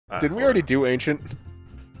Didn't we already do ancient?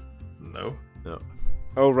 No. No.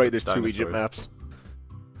 Oh right, there's Dinosaurs. 2 Egypt maps.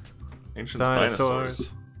 Ancient's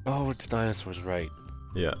dinosaurs. Oh, it's dinosaurs, right?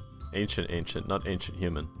 Yeah. Ancient, not ancient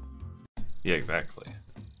human. Yeah, exactly.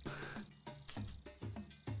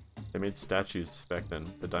 They made statues back then.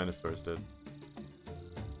 The dinosaurs did.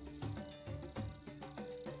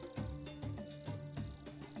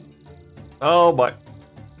 Oh my.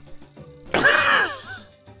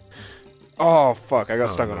 Oh fuck, I got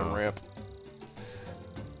Oh, stuck on no. a ramp.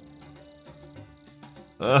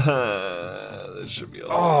 This should be a Oh,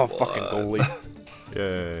 lot. fucking goalie.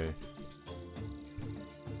 Yay.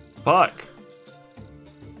 Fuck.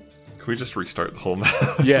 Can we just restart the whole map?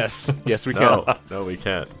 Yes, yes we can. No, no, we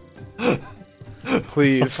can't.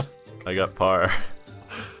 Please. I got par.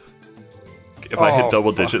 If I hit Oh,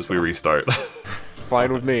 double fuck. digits, we restart.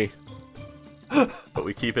 Fine with me. But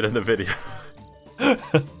we keep it in the video.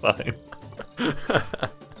 Fine.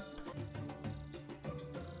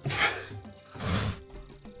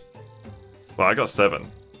 Well, I got 7.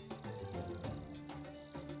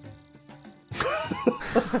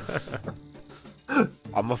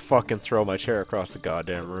 I'ma fucking throw my chair across the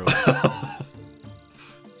goddamn room.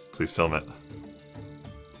 Please film it.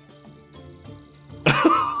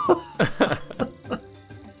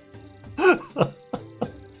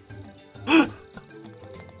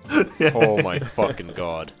 Oh my fucking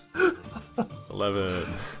god. 11.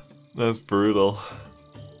 That's brutal.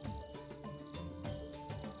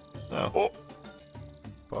 Oh,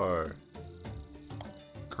 Par.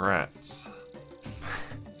 congrats.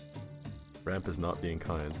 Ramp is not being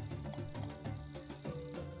kind.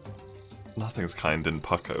 Nothing's kind in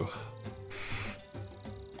Pucko.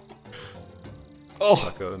 Oh!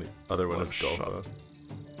 Pucko, and the other one What is a shot. Golfo.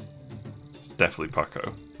 It's definitely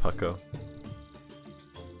Pucko. Pucko.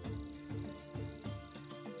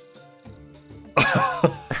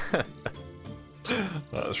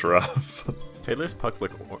 That's rough. Taylor's puck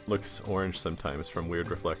looks orange sometimes from weird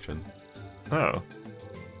reflections. Oh.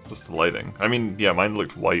 Just the lighting. I mean, yeah, mine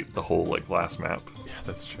looked white the whole, like, last map. Yeah,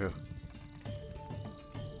 that's true.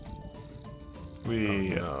 We...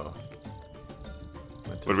 No.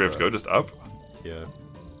 Where do we have to go? Just up? Yeah.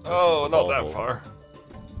 Oh, not that ball. far.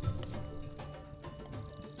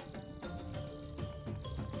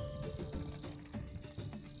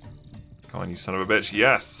 Come on, you son of a bitch.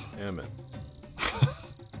 Yes! Damn it.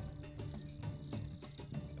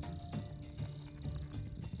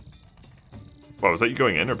 Wow, was that you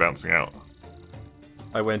going in or bouncing out?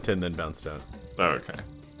 I went in, then bounced out. Oh, okay.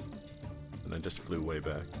 And I just flew way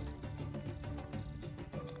back.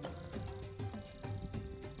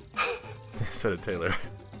 Said it, Taylor.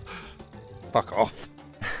 Fuck off.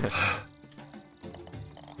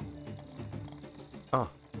 Oh,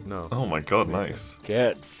 no. Oh my god, nice.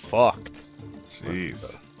 Get fucked.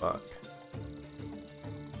 Jeez. Fuck.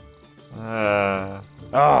 Ah,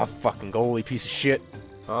 fucking goalie piece of shit.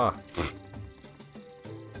 Ah.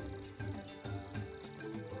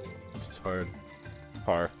 This is hard.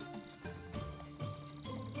 Par.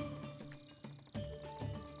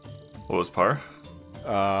 What was par?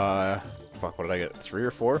 Fuck, what did I get? 3 or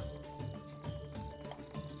 4?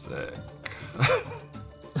 Sick.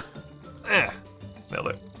 Nailed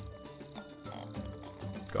it.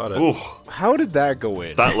 Got it. Ooh, How did that go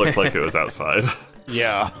in? that looked like it was outside.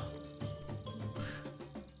 Yeah.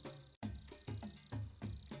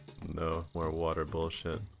 No, more water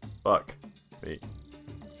bullshit. Fuck. Wait.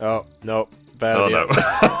 Oh, no. Bad Oh idea.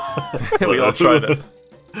 no. We all tried it.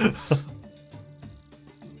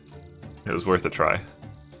 It was worth a try.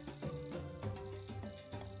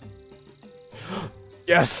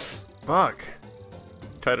 Yes! Fuck.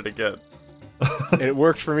 Tried it again. It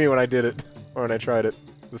worked for me when I did it. Or when I tried it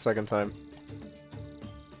the second time.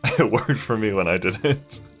 It worked for me when I did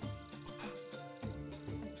it.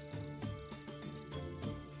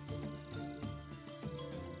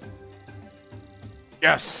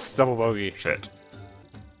 Yes! Double bogey. Shit.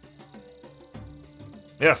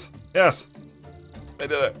 Yes! Yes! I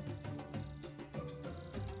did it!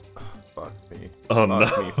 Fuck me. Oh Fuck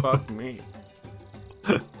no. me. Fuck me.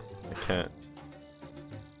 I can't.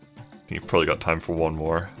 You've probably got time for one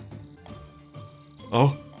more.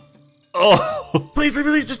 Oh! Oh! Please,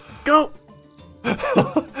 please, just go!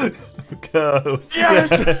 Go!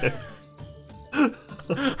 Yes!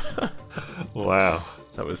 Wow.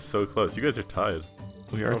 That was so close. You guys are tied.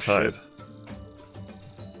 We are Oh, tied. shit.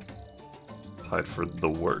 Tied for the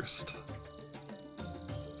worst.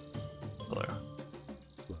 Hello.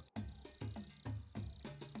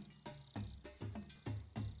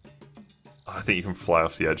 I think you can fly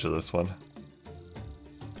off the edge of this one.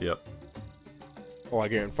 Yep. Oh, I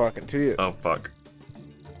guarantee fucking to you. Oh, fuck.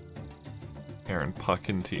 Aaron, puck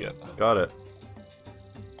into it. Got it.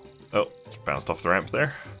 Oh, just bounced off the ramp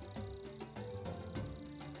there.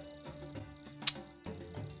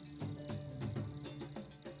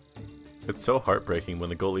 It's so heartbreaking when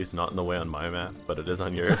the goalie's not in the way on my map, but it is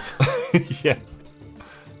on yours. Yeah.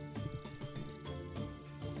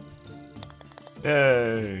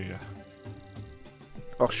 Yay.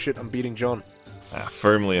 Oh shit, I'm beating John.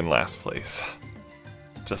 Firmly in last place.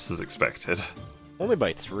 Just as expected. Only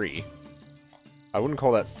by 3. I wouldn't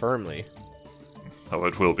call that firmly. Oh,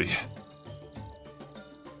 it will be.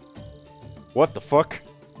 What the fuck?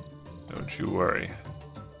 Don't you worry.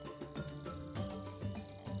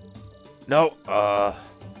 No, Oh,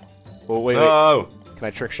 wait. No! Can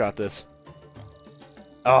I trick shot this?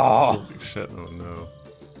 Oh! Holy shit. Oh no.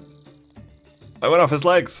 I went off his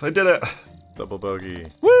legs. I did it. Double bogey.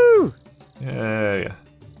 Woo! Yay.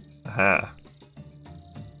 Aha.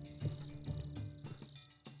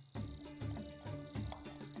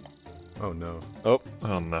 Oh no. Oh,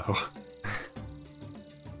 Oh no.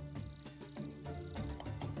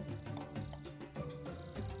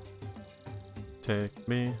 Take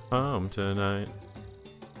me home tonight.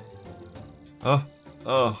 Oh.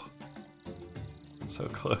 Oh. So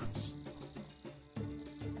close.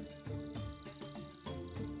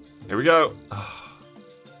 Here we go.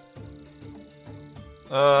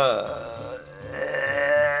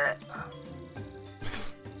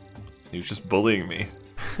 He was just bullying me.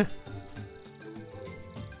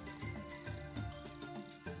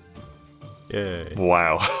 Yay.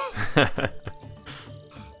 Wow.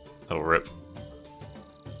 Oh, rip.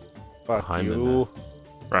 fuck I'm in you.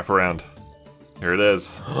 Wrap around. Here it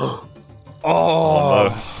is. Oh!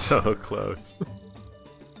 Almost. So close.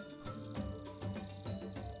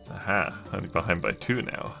 Aha. Only behind by 2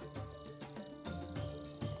 now.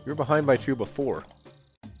 You were behind by 2 before.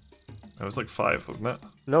 That was like 5, wasn't it?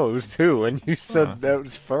 No, it was 2, and you said Uh. that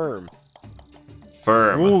was firm.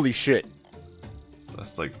 Firm. Holy shit.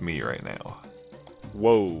 That's like me right now.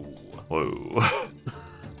 Whoa. Whoa.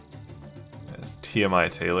 That's TMI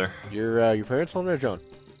Taylor. Your parents home there, John?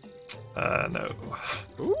 No.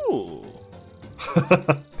 Ooh.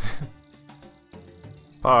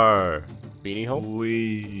 Par. Beanie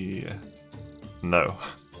home? No.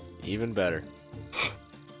 Even better.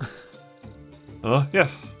 Oh,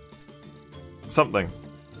 yes. Something.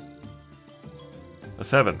 A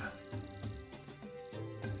 7.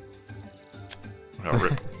 Oh,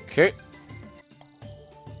 rip. Okay.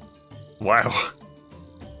 Wow.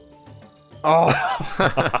 Oh!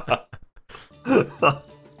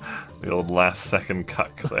 The old last second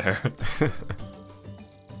cuck there.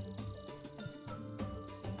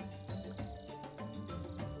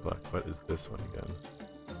 Fuck, what is this one again?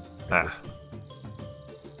 Ah.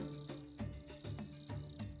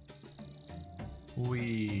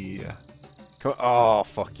 Wee. Come oh,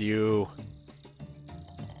 fuck you.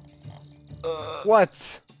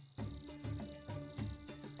 What?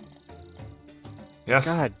 Yes.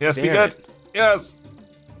 God Yes, be damn good. it. Yes.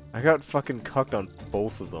 I got fucking cucked on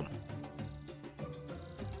both of them.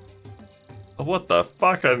 What the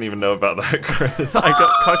fuck? I didn't even know about that, Chris. I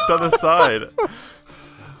got cucked on the side.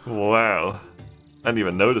 Wow. I didn't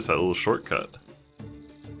even notice that little shortcut.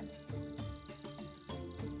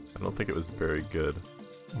 I don't think it was very good.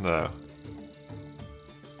 No.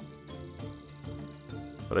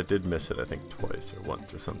 But I did miss it, I think, twice or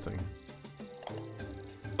once or something.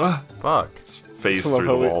 Ah, Fuck. just phased I love through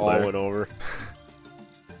how the it wall all there. went over.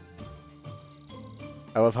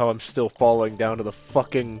 I love how I'm still falling down to the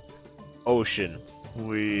fucking ocean.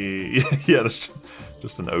 Yeah, there's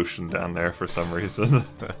just an ocean down there for some reason.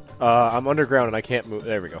 I'm underground and I can't move.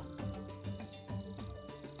 There we go.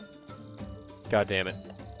 God damn it.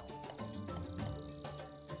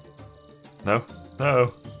 No,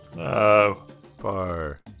 no, no.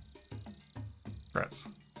 Par. Rats.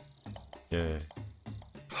 Yay.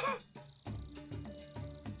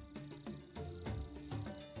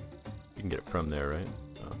 You can get it from there, right?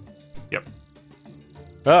 Oh. Yep.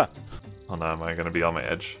 Ah! Oh no, am I gonna be on my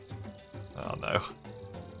edge? Oh no.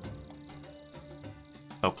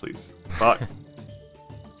 Oh please. Fuck.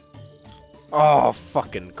 Oh,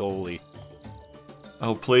 fucking goalie.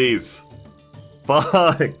 Oh please.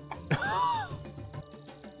 Fuck.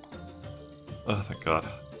 Oh thank God.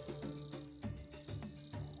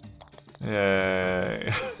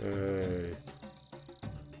 Yay. Hey.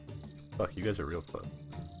 Fuck, you guys are real close.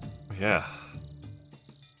 Yeah.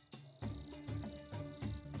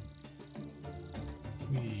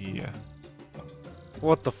 Yeah.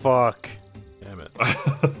 What the fuck? Damn it.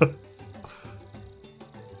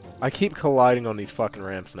 I keep colliding on these fucking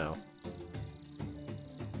ramps now.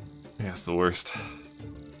 Yeah, it's the worst.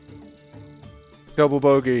 Double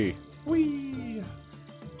bogey. Whee!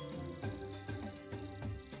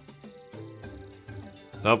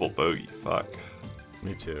 Double bogey, fuck.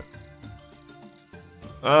 Me too.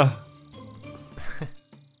 Ah,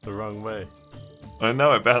 The wrong way. I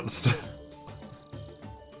know I bounced.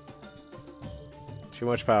 Too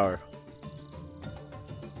much power.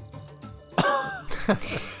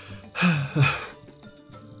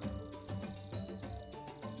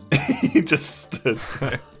 He just stood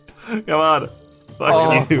there. Come on. Fuck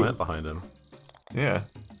Oh. you. Went behind him. Yeah.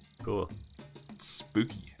 Cool.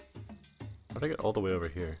 Spooky. How'd I get all the way over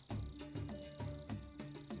here?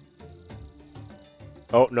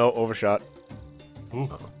 Oh, no, overshot. Ooh.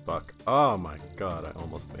 Oh, fuck. Oh my god, I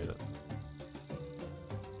almost made it.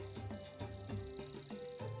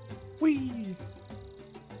 Whee!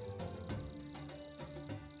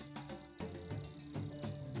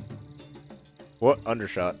 What?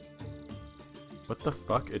 Undershot. What the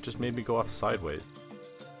fuck? It just made me go off sideways.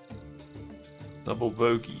 Double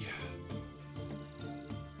bogey.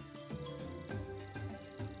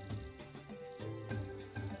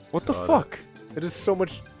 What the Got it. fuck? It is so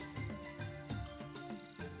much...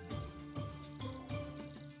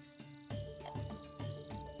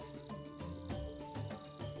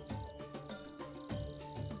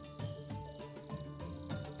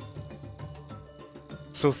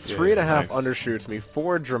 So 3.5 nice. undershoots me,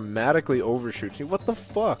 4 dramatically overshoots me. What the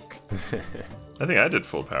fuck? I think I did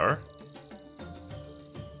full power.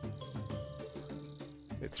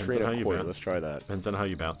 It's Depends on how you 3.25. bounce. Let's try that. Depends on how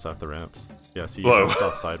you bounce off the ramps. Yeah, see, you Whoa. bounced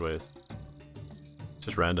off sideways.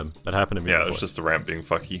 Just random. That happened to me Yeah, it before. was just the ramp being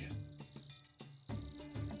fucky.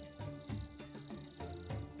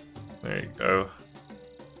 There you go.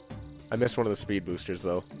 I missed one of the speed boosters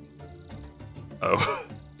though. Oh.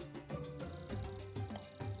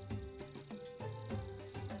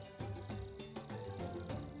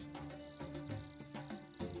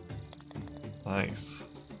 Nice.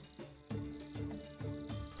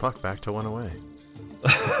 Fuck, back to one away.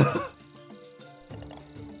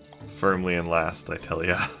 Firmly in last, I tell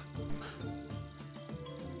ya.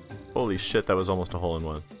 Holy shit, that was almost a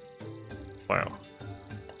hole-in-one. Wow.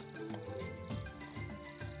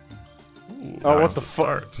 Ooh, Oh, what how's the fuck?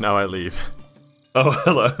 start? Now I leave. Oh,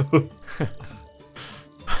 hello.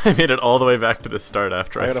 I made it all the way back to the start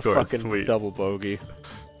after I I got a scored. fucking Sweet. double bogey.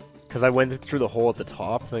 Because I went through the hole at the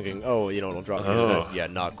top thinking, oh, you know, it'll drop me into Oh. that. Yeah,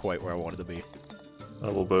 not quite where I wanted to be.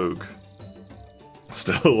 Double bogue.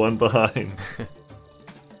 Still one behind.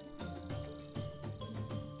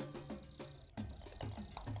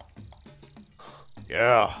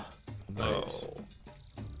 Yeah. Nice. Oh.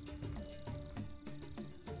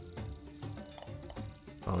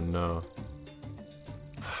 Oh no.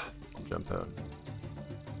 Jump out.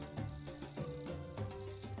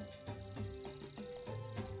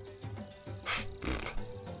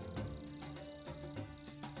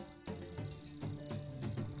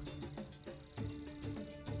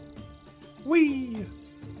 Whee!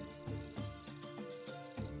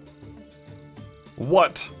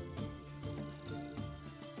 What?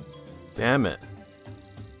 Damn it.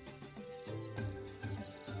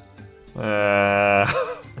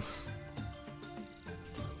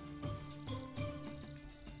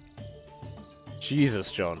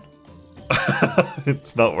 Jesus, John.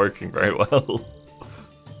 It's not working very well.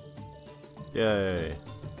 Yay.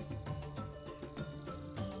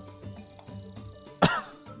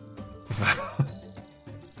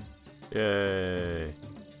 Yay.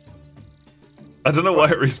 I don't know why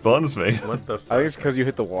it respawns me. What the I think fuck? it's because you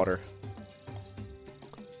hit the water.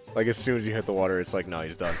 Like, as soon as you hit the water, it's like, no,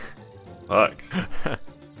 he's done. Fuck.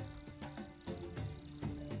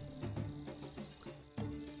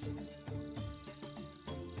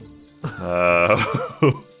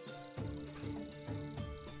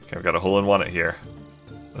 Okay, I've got a hole-in-one it here.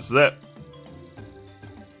 This is it.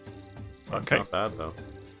 Okay, Not bad though.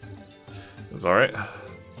 it's alright.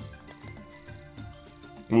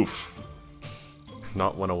 Oof.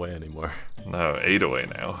 Not one away anymore. No, 8 away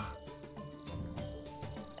now.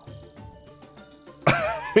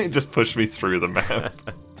 It just pushed me through the map.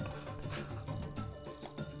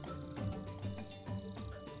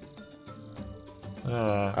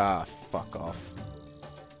 Ah, fuck off.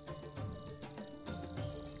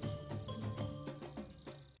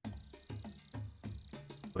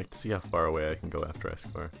 I'd like to see how far away I can go after I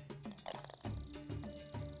score.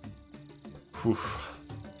 Oof.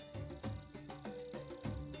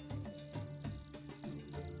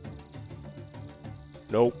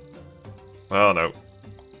 Nope. Oh no,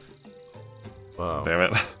 Wow. damn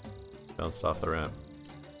it. Bounced off the ramp.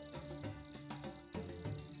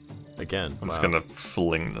 Again. I'm just wow. gonna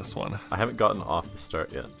fling this one. I haven't gotten off the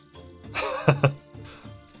start yet.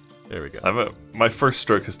 There we go. My first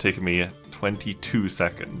stroke has taken me 22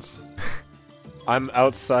 seconds. I'm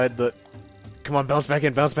outside the... Come on, bounce back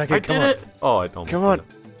in, bounce back in, come on. I did it! Oh, I almost Come on, did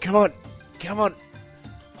it. come on, come on.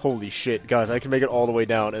 Holy shit, guys, I can make it all the way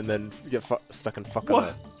down and then get stuck in fucking...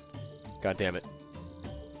 What? God damn it.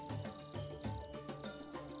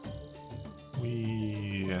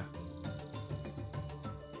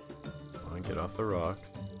 Come on, get off the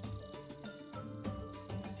rocks.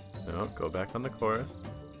 No, go back on the course.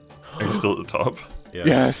 Are you still at the top? Yeah.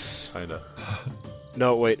 Yes! Kinda.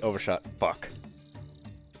 No, wait, overshot. Fuck.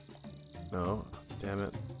 No, damn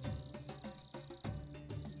it.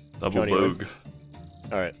 Double Johnny, bogue.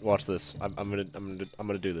 Alright, watch this. I'm gonna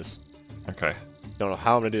do this. Okay. Don't know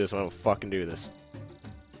how I'm gonna do this, but I'm gonna fucking do this.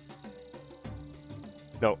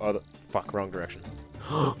 No, other... Fuck, wrong direction.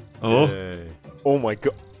 Oh, Yay. Oh my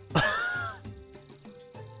god. I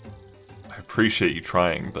appreciate you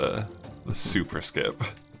trying the super skip.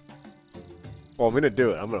 Well, I'm gonna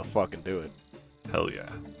do it. I'm gonna fucking do it. Hell yeah.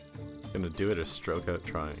 Gonna do it or stroke out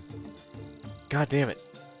trying. God damn it.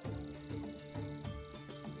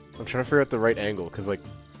 I'm trying to figure out the right angle, because, like,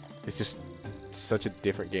 it's just such a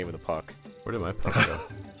different game with the puck. Where did my puck go?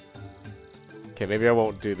 Okay, maybe I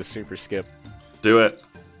won't do the super skip. Do it.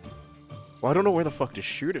 Well, I don't know where the fuck to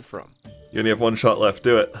shoot it from. You only have one shot left.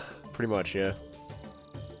 Do it. Pretty much, yeah.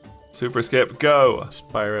 Super skip, go. Just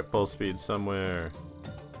fire at full speed somewhere.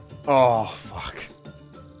 Oh, fuck.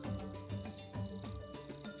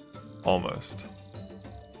 Almost.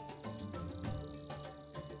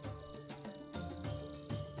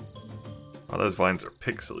 Oh, those vines are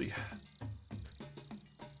pixely.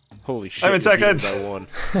 Holy shit. I'm in you beat second. me by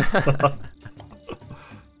one.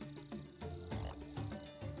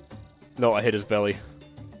 No, I hit his belly.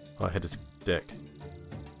 Oh, I hit his dick.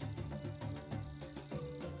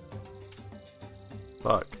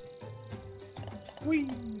 Fuck. Whee.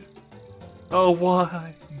 Oh,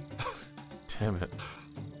 why? Damn it.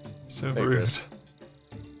 So Hey, rude. Chris.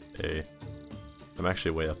 Hey. I'm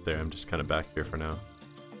actually way up there. I'm just kind of back here for now.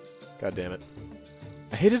 God damn it.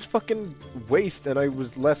 I hit his fucking waist and I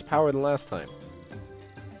was less power than last time.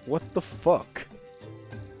 What the fuck?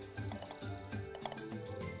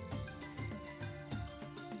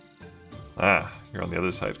 Ah, you're on the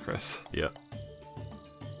other side, Chris. Yeah.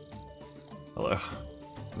 Hello.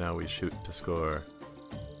 Now we shoot to score.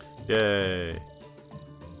 Yay.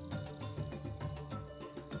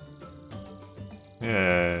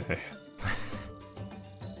 Yay.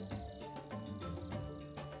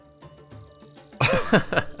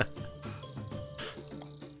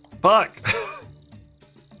 Fuck!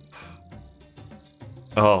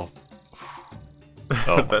 Oh. Oh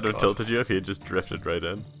my Would that have God. tilted you if he had just drifted right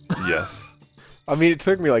in? Yes. I mean, it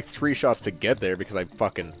took me like 3 shots to get there because I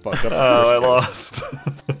fucking fucked up the Oh, I first lost.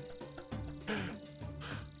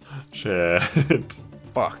 Shit.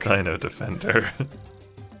 Fuck. Dino Defender.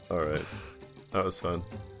 Alright. That was fun.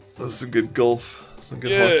 That was some good golf. Some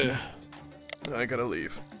good hockey. I gotta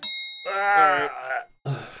leave. Alright.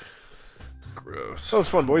 Gross. That was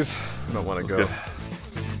fun, boys. I don't want That to was go. good.